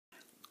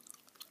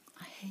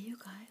Hey you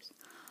guys,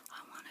 I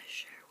want to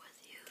share with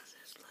you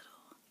this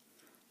little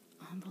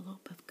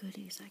envelope of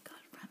goodies I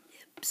got from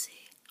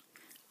Ipsy.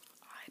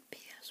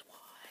 Ipsy.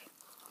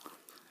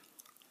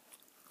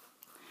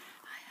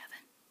 I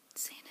haven't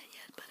seen it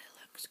yet, but it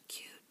looks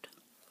cute.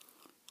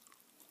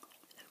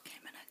 It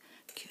came in a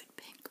cute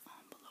pink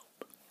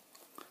envelope.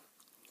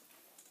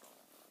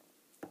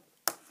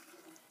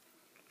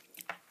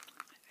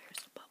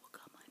 Here's the bubble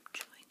gum I'm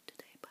chewing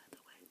today, by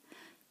the way.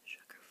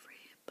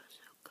 Sugar-free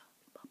bazooka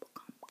bubble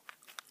gum.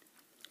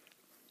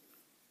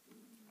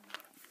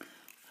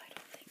 I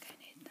don't think I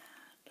need that.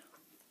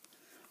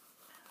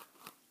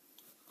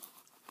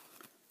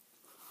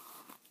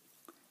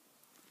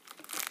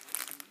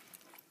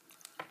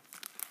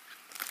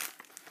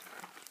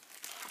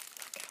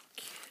 Look how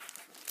cute.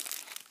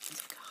 It's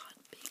like a hot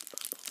pink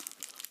bubble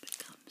envelope it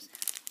comes in.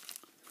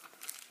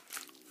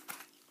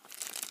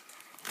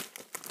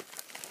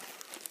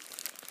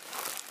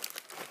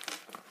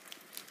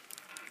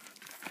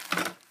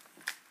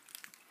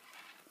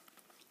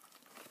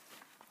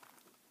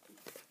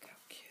 Look how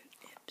cute,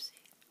 Ipsy.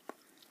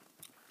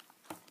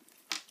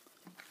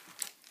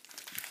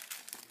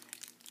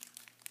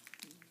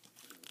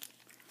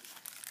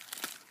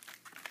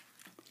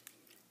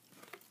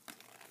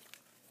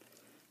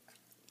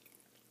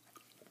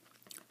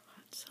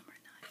 Hot summer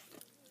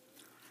night.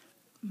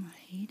 The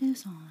heat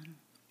is on.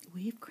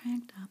 We've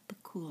cranked up the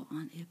cool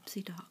on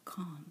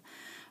Ipsy.com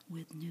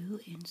with new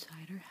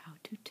insider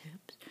how-to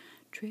tips,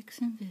 tricks,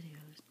 and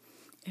videos.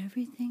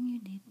 Everything you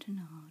need to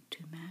know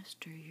to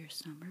master your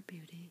summer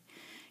beauty.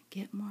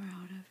 Get more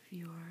out of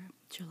your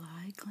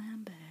July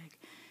glam bag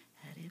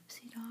at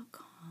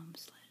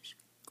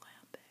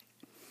Ipsy.com/glam bag.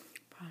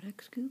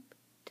 Product scoop,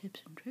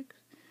 tips and tricks,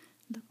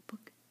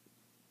 lookbook,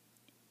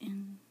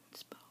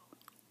 inspo.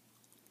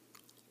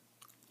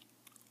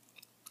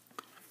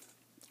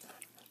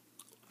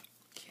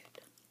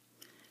 Cute.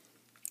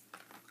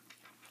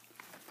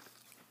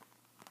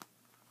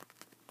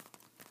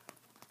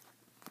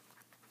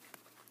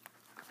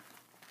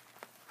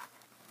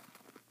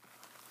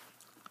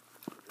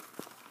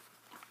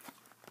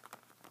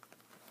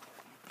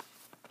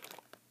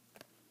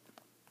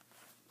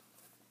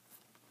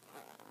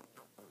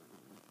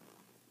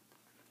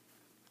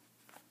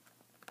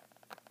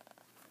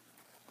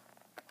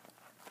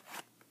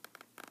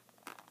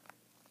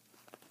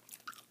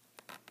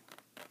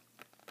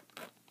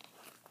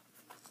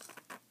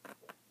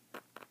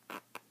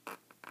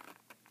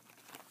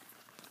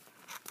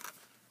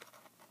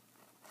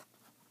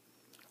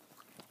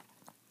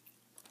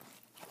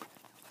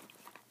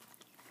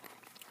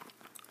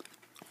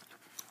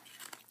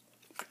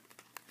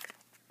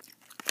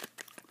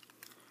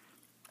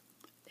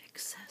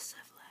 Excessive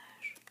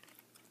lash.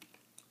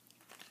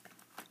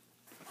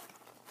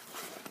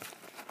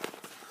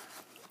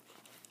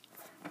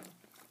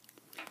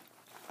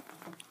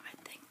 I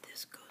think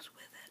this goes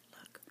with it.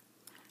 Look.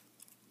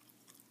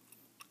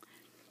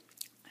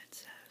 It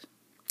says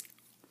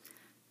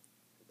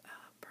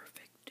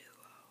perfect duo.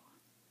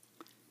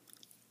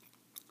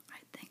 I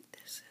think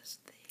this is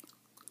the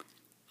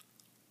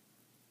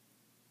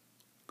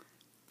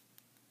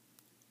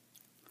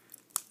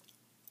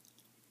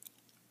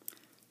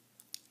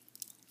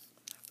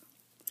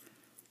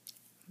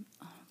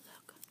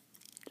look,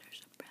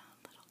 there's a brown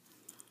little,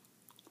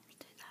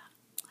 see that,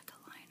 like a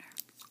liner,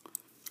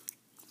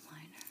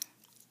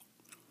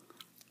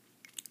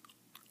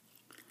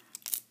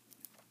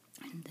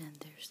 and then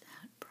there's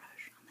that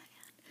brush on the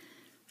end,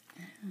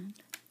 and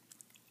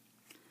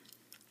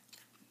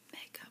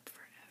Makeup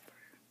Forever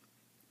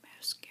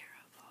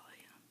mascara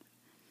volume.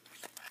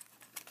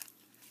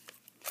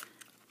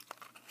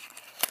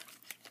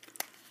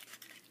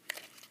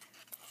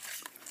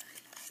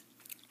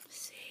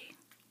 See?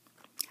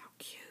 How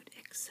cute,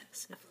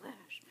 excessive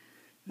lash.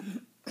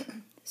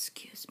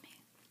 Excuse me.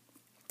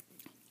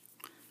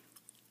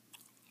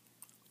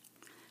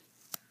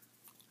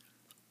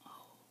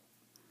 Oh,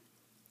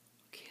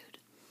 cute.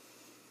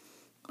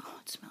 Oh,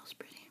 it smells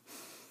pretty.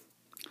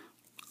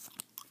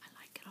 I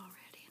like it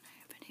already, and I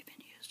haven't even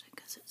used it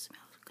because it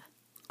smells good.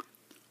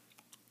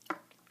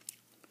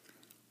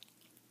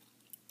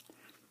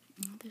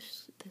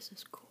 This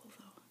is cool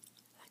though.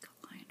 Like a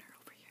liner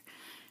over here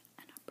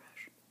and a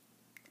brush.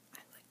 I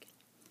like it.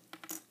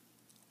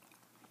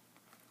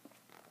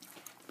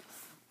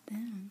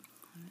 Then,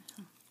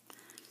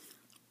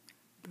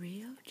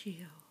 Brio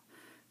Geo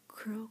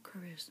Curl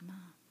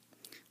Charisma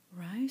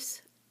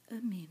Rice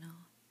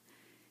Amino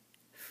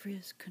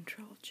Frizz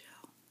Control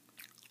Gel.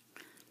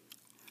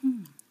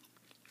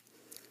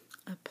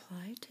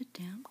 Apply to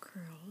damp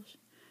curls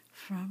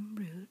from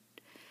root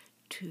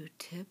to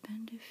tip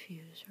and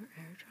diffuse or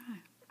air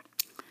dry.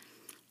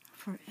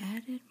 For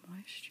added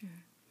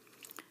moisture,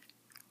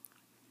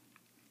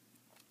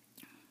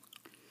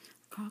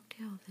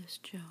 cocktail this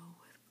gel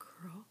with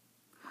Curl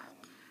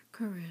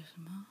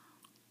Charisma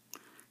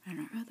and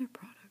our other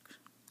products.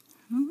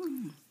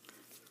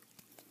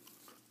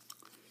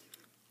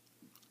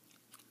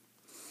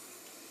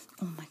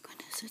 Oh my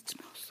goodness, it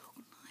smells so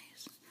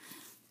nice.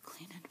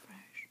 Clean and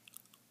fresh.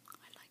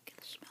 I like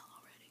the smell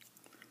already.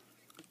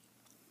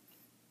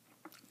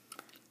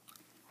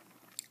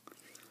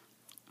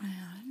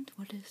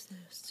 What is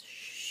this?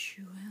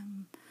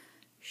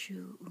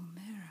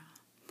 Shuumera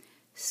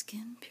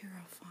Skin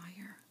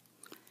Purifier.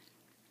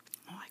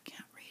 Oh, I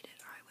can't read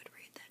it, or I would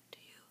read that to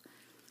you.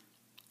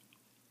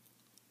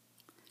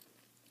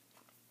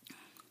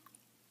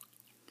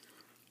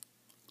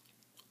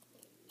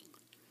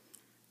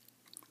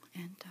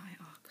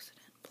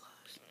 Antioxidant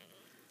plus.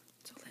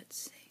 So let's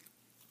see.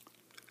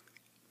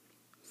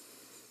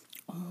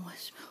 Oh, it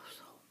smells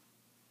so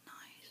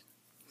nice.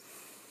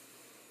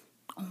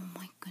 Oh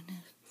my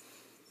goodness.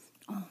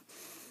 Oh,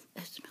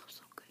 it smells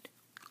so good.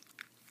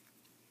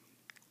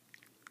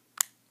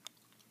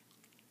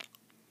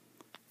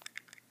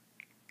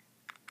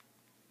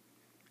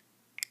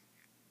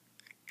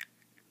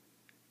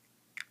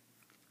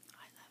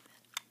 I love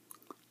it.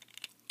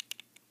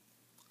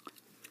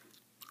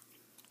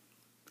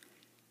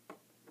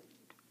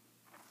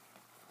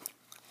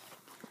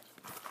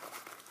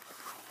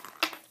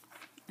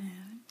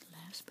 And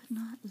last but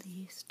not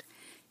least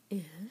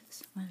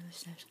is, what it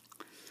says,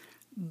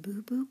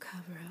 Boo Boo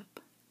Cover Up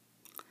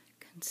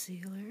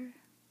Concealer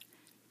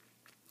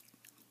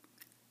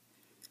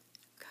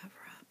Cover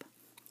Up.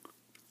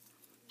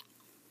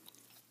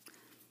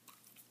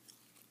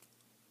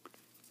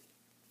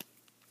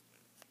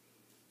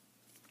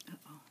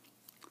 Uh-oh.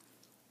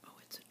 Oh,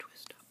 it's a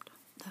twist up.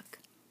 Look.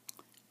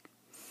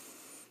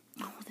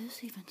 Oh,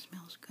 this even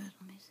smells good.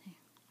 Let me see.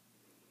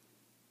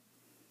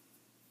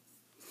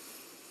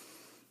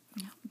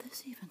 Yeah,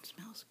 this even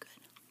smells good.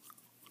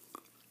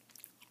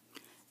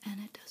 And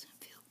it doesn't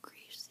feel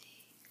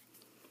greasy.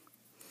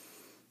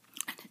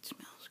 And it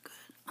smells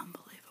good.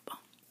 Unbelievable.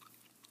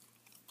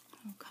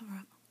 I'll cover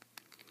up.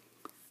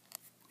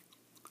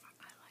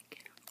 I like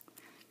it.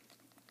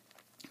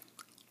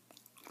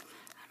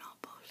 And I'll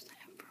post the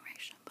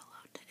information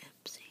below to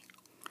Ipsy.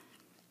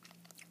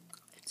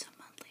 It's a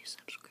monthly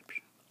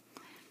subscription.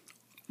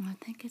 I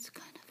think it's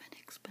kind of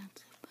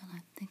inexpensive, but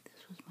I think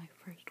this was my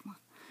first one.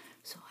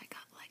 So I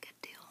got like a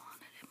deal on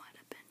it. It might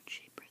have been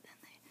cheaper than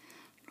the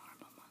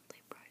normal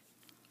monthly price.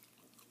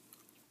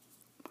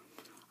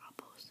 I'll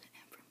post the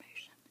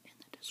information in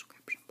the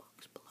description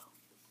box below.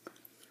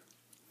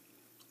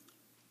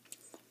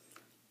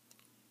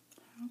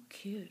 How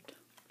cute.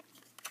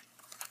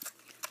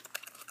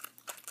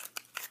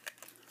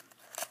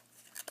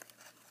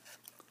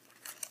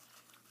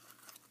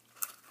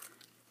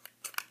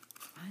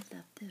 I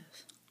love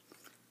this.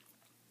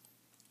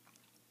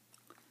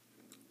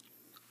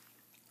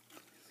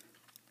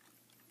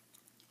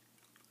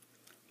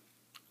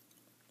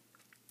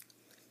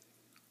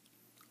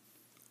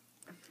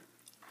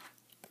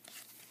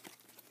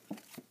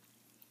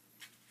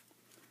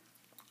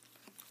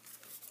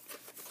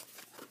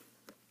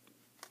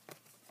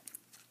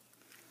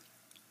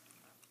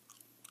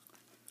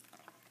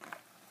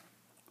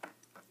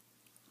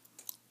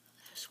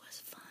 This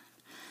was fun.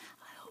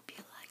 I hope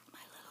you liked my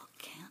little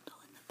candle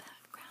in the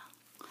background.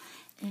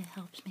 It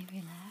helps me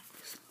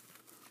relax.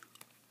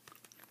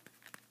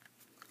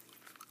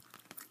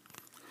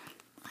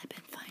 I've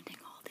been finding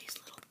all these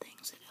little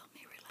things that help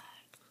me relax.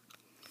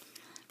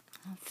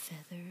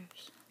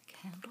 Feathers,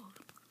 candles,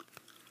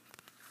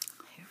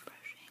 hair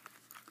brushing.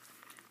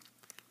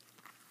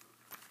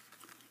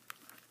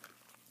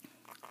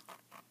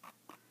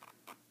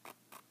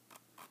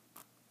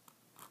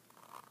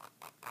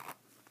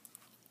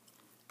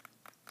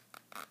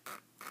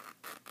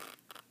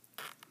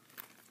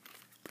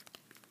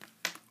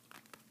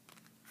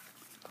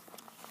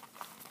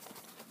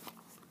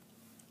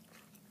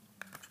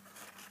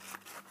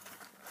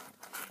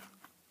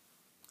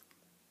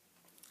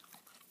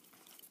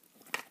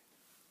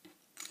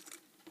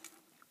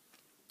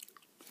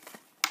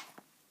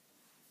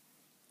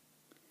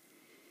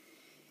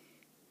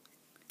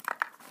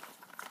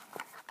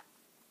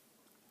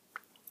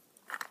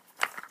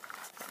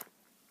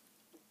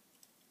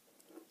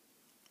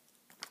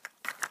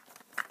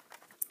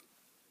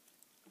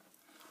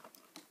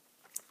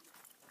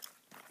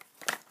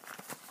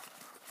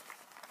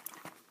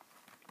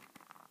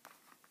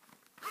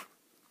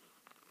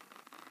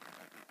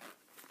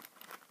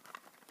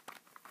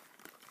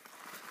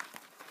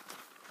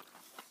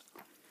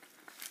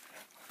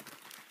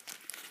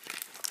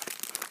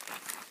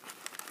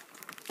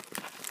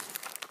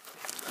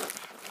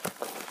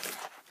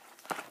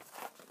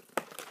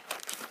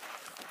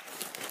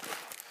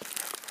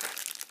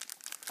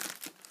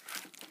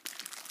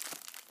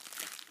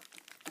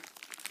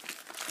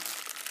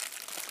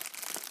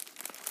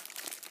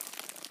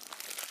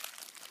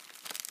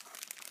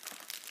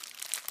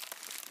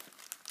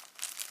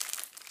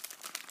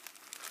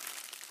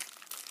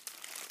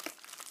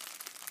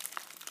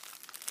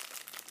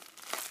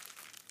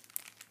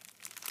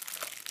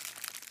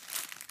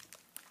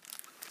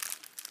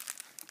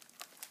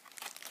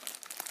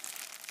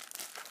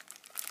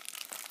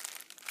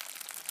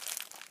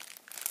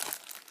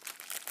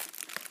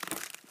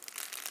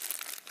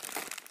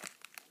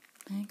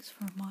 Thanks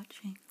for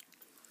watching.